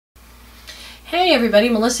Hey everybody,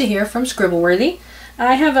 Melissa here from Scribbleworthy.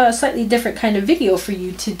 I have a slightly different kind of video for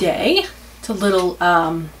you today. It's a little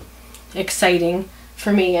exciting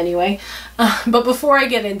for me anyway. But before I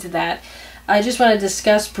get into that, I just want to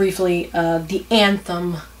discuss briefly the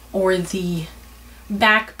anthem or the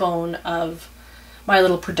backbone of my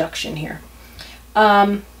little production here.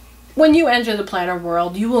 When you enter the planner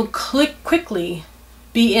world, you will quickly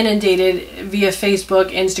be inundated via Facebook,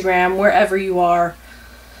 Instagram, wherever you are.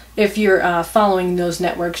 If you're following those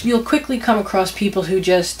networks, you'll quickly come across people who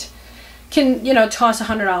just can, toss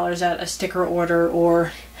 $100 at a sticker order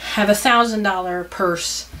or have a $1,000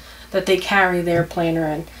 purse that they carry their planner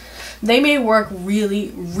in. They may work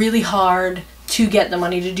really, really hard to get the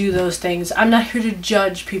money to do those things. I'm not here to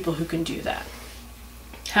judge people who can do that.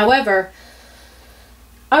 However,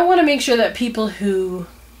 I want to make sure that people who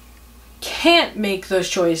can't make those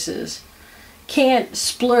choices, can't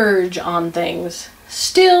splurge on things,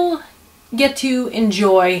 still get to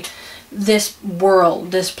enjoy this world,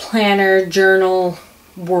 this planner journal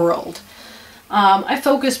world. I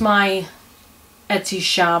focus my Etsy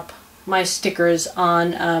shop, my stickers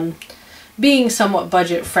on being somewhat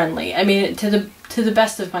budget friendly. I mean, to the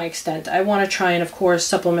best of my extent. I want to try and, of course,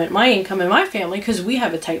 supplement my income and my family because we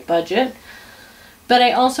have a tight budget. But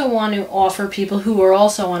I also want to offer people who are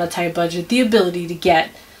also on a tight budget the ability to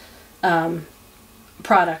get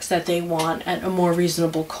products that they want at a more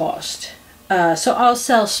reasonable cost. So I'll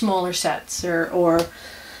sell smaller sets, or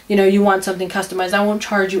you want something customized, I won't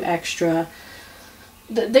charge you extra.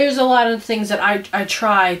 There's a lot of things that I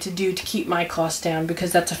try to do to keep my costs down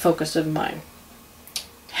because that's a focus of mine.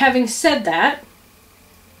 Having said that,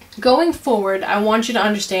 going forward, I want you to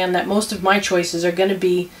understand that most of my choices are going to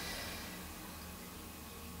be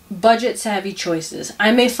budget savvy choices.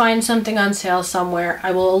 I may find something on sale somewhere.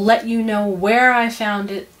 I will let you know where I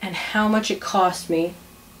found it and how much it cost me,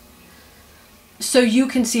 so you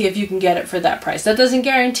can see if you can get it for that price. That doesn't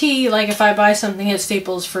guarantee, like if I buy something at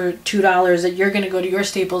Staples for $2, that you're going to go to your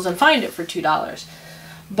Staples and find it for $2.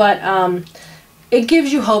 But it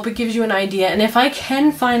gives you hope, it gives you an idea, and if I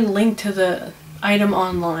can find a link to the item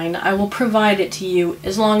online, I will provide it to you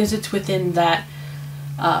as long as it's within that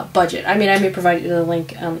budget. I mean, I may provide you the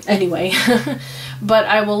link anyway, but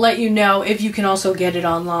I will let you know if you can also get it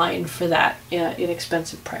online for that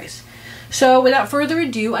inexpensive price. So without further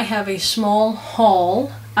ado, I have a small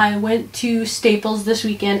haul. I went to Staples this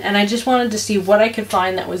weekend and I just wanted to see what I could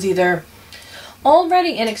find that was either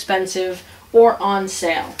already inexpensive or on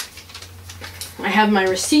sale. I have my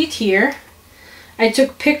receipt here. I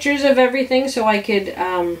took pictures of everything so I could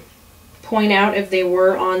point out if they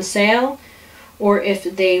were on sale or if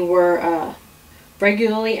they were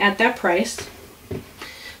regularly at that price.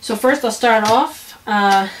 So first I'll start off.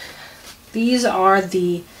 These are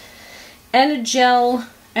the Energel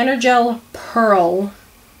Pearl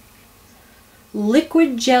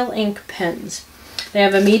liquid gel ink pens. They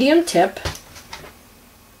have a medium tip.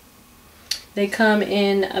 They come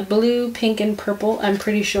in a blue, pink, and purple. I'm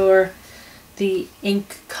pretty sure the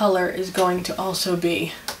ink color is going to also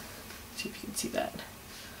be, see if you can see that,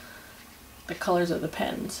 the colors of the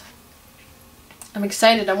pens. I'm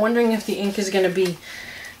excited. I'm wondering if the ink is going to be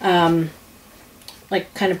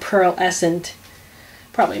like kind of pearlescent.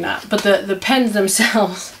 Probably not, but the pens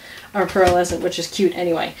themselves are pearlescent, which is cute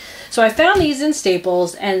anyway. So I found these in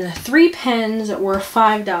Staples, and 3 pens were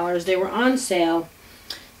 $5. They were on sale.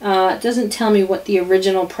 It doesn't tell me what the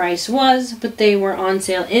original price was, but they were on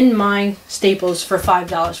sale in my Staples for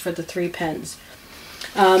 $5 for the 3 pens.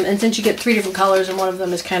 And since you get 3 different colors, and one of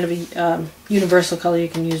them is kind of a universal color, you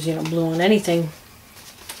can use blue on anything,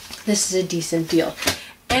 this is a decent deal.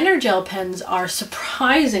 Energel pens are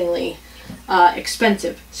surprisingly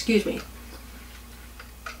expensive. Excuse me.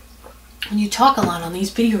 When you talk a lot on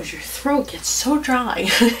these videos, your throat gets so dry.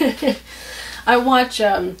 I watch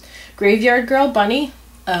Graveyard Girl Bunny.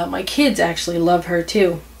 My kids actually love her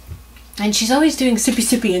too. And she's always doing sippy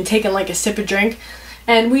sippy and taking like a sip of drink.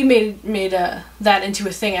 And we made that into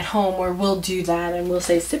a thing at home where we'll do that and we'll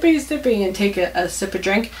say sippy sippy and take a sip of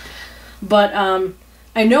drink. But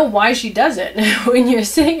I know why she does it. When you're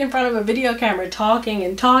sitting in front of a video camera talking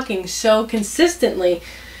and talking so consistently,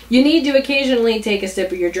 you need to occasionally take a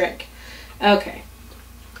sip of your drink. Okay.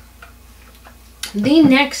 The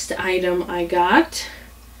next item I got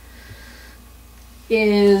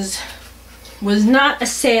was not a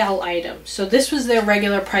sale item. So this was their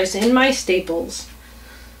regular price in my Staples,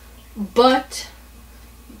 but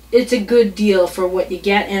it's a good deal for what you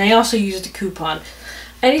get, and I also used a coupon.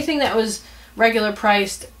 Anything that was regular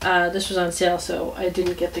priced, this was on sale, so I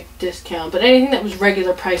didn't get the discount, but anything that was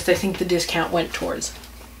regular priced, I think the discount went towards.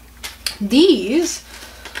 These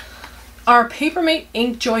are Papermate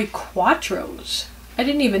Inkjoy Quattros. I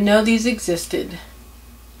didn't even know these existed.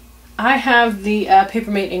 I have the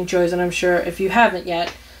Papermate Inkjoys, and I'm sure if you haven't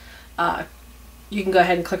yet, you can go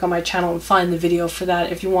ahead and click on my channel and find the video for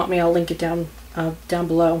that. If you want me, I'll link it down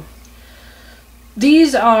below.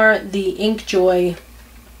 These are the Inkjoy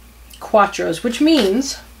Quattros, which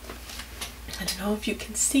means, I don't know if you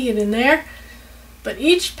can see it in there, but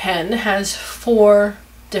each pen has 4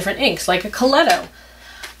 different inks, like a Coletto.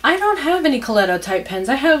 I don't have any Coletto type pens.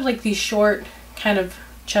 I have like these short, kind of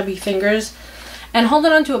chubby fingers, and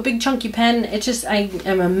holding onto a big chunky pen, it just, I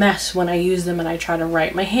am a mess when I use them and I try to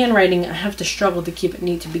write. My handwriting, I have to struggle to keep it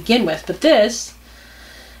neat to begin with, but this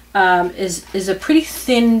is a pretty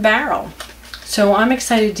thin barrel. So I'm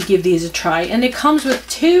excited to give these a try, and it comes with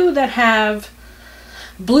 2 that have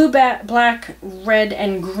blue, black, red,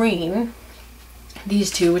 and green.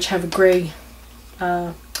 These 2, which have a gray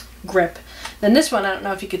grip. Then this one, I don't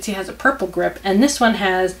know if you can see, has a purple grip, and this one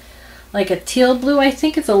has like a teal blue. I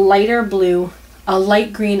think it's a lighter blue, a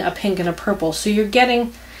light green, a pink, and a purple. So you're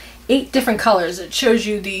getting 8 different colors. It shows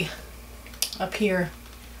you the, up here,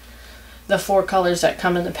 the 4 colors that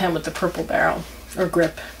come in the pen with the purple barrel or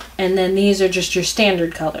grip. And then these are just your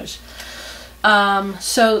standard colors.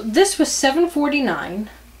 So this was $7.49.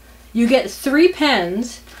 You get 3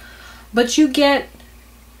 pens, but you get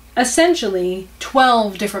essentially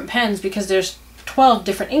 12 different pens because there's 12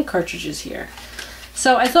 different ink cartridges here.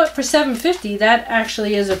 So I thought for $7.50 that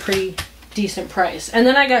actually is a pretty decent price. And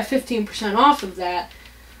then I got 15% off of that,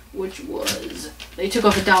 which was, they took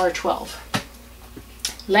off $1.12.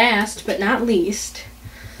 Last but not least,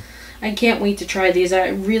 I can't wait to try these. I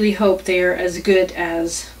really hope they are as good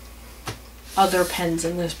as other pens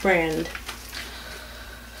in this brand.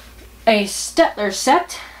 A Staedtler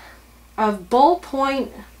set of ballpoint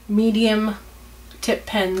medium tip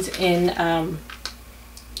pens in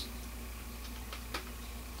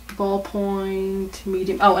ballpoint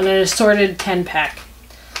medium, oh, and an assorted 10-pack.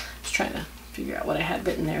 I was trying to figure out what I had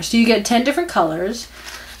written there. So you get 10 different colors.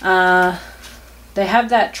 They have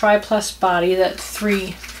that tri-plus body, that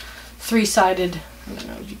three-sided, I don't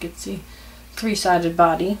know if you could see, 3-sided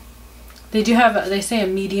body. They do have, they say, a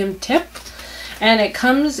medium tip, and it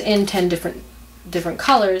comes in 10 different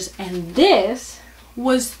colors, and this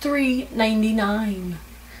was $3.99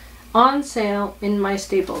 on sale in my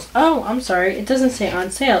Staples. Oh, I'm sorry, it doesn't say on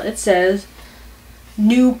sale, it says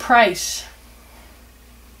new price.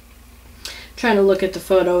 Trying to look at the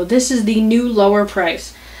photo. This is the new lower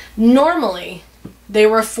price. Normally they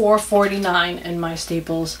were $4.49 in my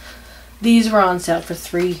Staples. These were on sale for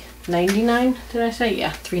 $3.99. Did I say?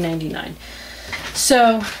 Yeah, $3.99.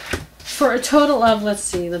 So for a total of, let's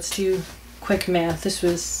see, let's do quick math. This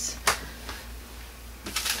was,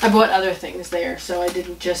 I bought other things there, so I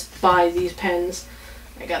didn't just buy these pens.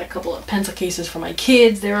 I got a couple of pencil cases for my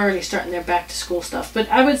kids. They're already starting their back to school stuff. But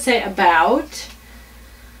I would say about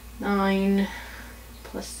 9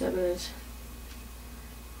 plus 7 is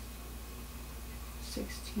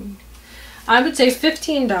 16. I would say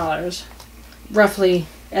 $15, roughly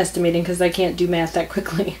estimating because I can't do math that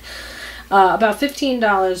quickly. About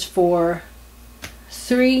 $15 for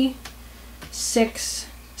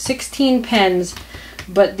 16 pens,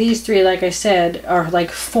 but these 3, like I said, are like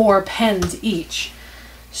 4 pens each.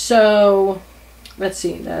 So let's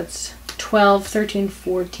see, that's 12, 13,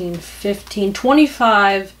 14, 15,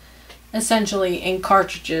 25 essentially in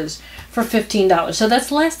cartridges for $15. So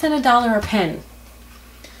that's less than $1 a pen.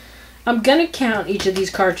 I'm gonna count each of these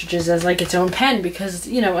cartridges as like its own pen because,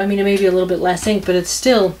 you know, I mean, it may be a little bit less ink, but it's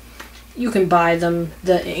still, you can buy them,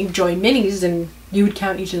 the Inkjoy minis, and you would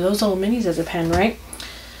count each of those little minis as a pen, right?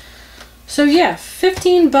 So yeah,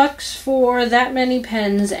 15 bucks for that many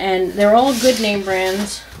pens, and they're all good name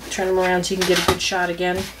brands. Turn them around so you can get a good shot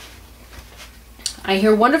again. I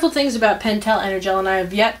hear wonderful things about Pentel Energel, and I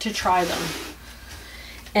have yet to try them.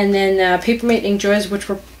 And then Papermate Inkjoys, which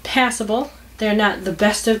were passable. They're not the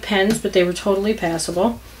best of pens, but they were totally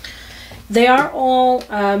passable. They are all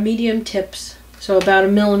medium tips, so about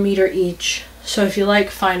 1 millimeter each. So if you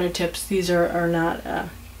like finer tips, these are not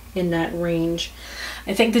in that range.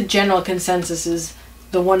 I think the general consensus is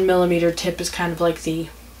the 1 millimeter tip is kind of like the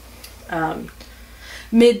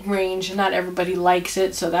mid-range. Not everybody likes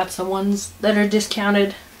it, so that's the ones that are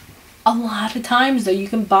discounted. A lot of times, though, you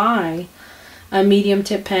can buy a medium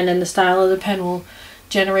tip pen, and the style of the pen will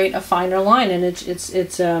generate a finer line, and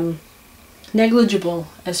it's negligible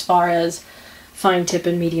as far as fine tip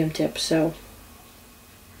and medium tip. So,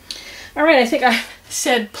 all right, I think I've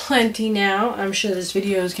said plenty now. I'm sure this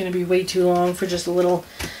video is going to be way too long for just a little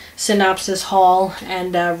synopsis haul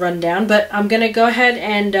and rundown, but I'm going to go ahead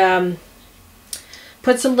and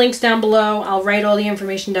put some links down below. I'll write all the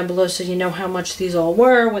information down below so you know how much these all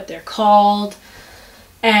were, what they're called.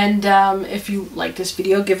 And if you like this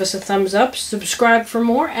video, give us a thumbs up, subscribe for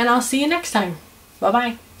more, and I'll see you next time.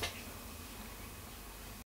 Bye-bye.